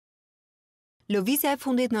Lëvizja e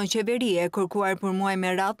fundit në qeveri e kërkuar për muaj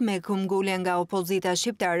me radhë me këmbgulje nga opozita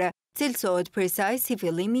shqiptare, cilësohet për saj si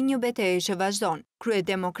fillimi një betejë që vazhdon.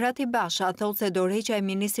 Kryedemokrati Basha thotë se dorëheqja e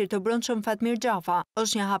ministrit të brendshëm Fatmir Xhafajt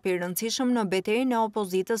është një hap i rëndësishëm në betejën e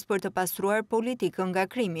opozitës për të pastruar politikën nga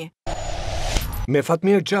krimi. Me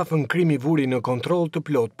Fatmir Xhafajt krimi vuri në kontroll të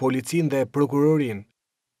plot policinë dhe prokurorinë,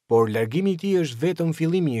 por largimi i tij është vetëm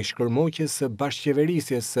fillimi i shkërmoqjes së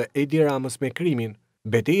bashkëqeverisjes së Edi Ramës me krimin.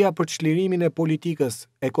 Betejë për çlirimin e politikës,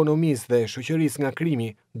 ekonomisë dhe shoqërisë nga krimi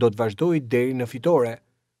do të vazhdojë deri në fitore.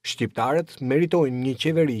 Shqiptarët meritojnë një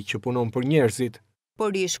qeveri që punon për njerëzit.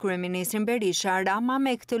 Por ish kryeministrin Berisha Rama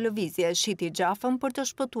me këtë lëvizje shiti Xhafën për të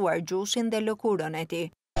shpëtuar gjushin dhe lëkurën e tij.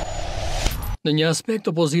 Në një aspekt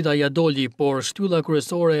opozita ja doli, por shtylla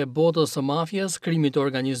kryesore e botës së mafjes, krimit të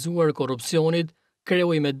organizuar, korrupsionit,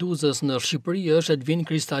 kreu i meduzës në Shqipëri është Edvin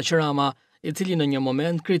Kristaq Rama, i cili në një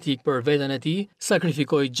moment kritik për veten e tij,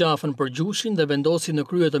 sakrifikoi Xhafën për gjushin dhe vendosi në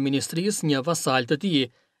krye të ministrisë një vasal të tij.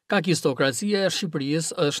 Kakistokracia e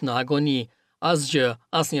Shqipërisë është në agoni. Asgjë,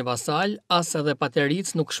 asnjë vasal, as edhe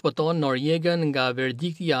pateric nuk shpëton reagon nga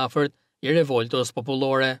verdikti i afërt i revoltës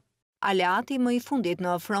popullore. Aleati më i fundit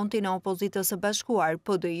në frontin e opozitës së bashkuar,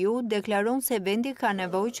 PDU, deklaron se vendi ka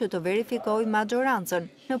nevojë që të verifikojë majorancën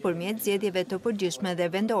nëpërmjet zgjedhjeve të përgjithshme dhe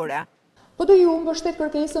vendore. PDU mbështet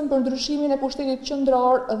kërkesën për ndryshimin e pushtetit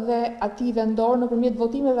qendror dhe atij vendor nëpërmjet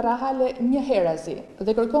votimeve rahale njëherëzi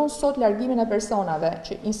dhe kërkon sot largimin e personave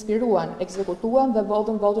që inspiruan, ekzekutuan dhe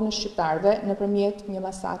vodhën votën e shqiptarëve nëpërmjet një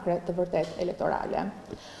masakre të vërtet elektorale.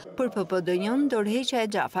 Për PPD-n, dorëheqja e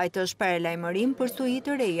Xhafajt është paralajmërim për stuhi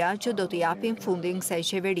të reja që do të japin fundin kësaj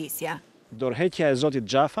qeverisje. Dorëheqja e zotit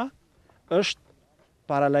Xhafa është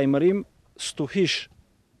paralajmërim stuhish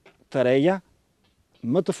të reja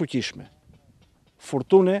më të fuqishme,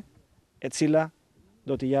 fortune e cila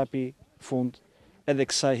do të japi fund edhe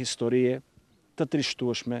kësaj historie të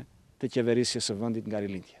trishtueshme të qeverisjes së vendit nga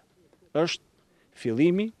rilindja. Është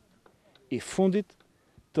fillimi i fundit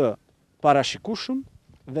të parashikueshëm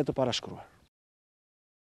dhe të parashkruar.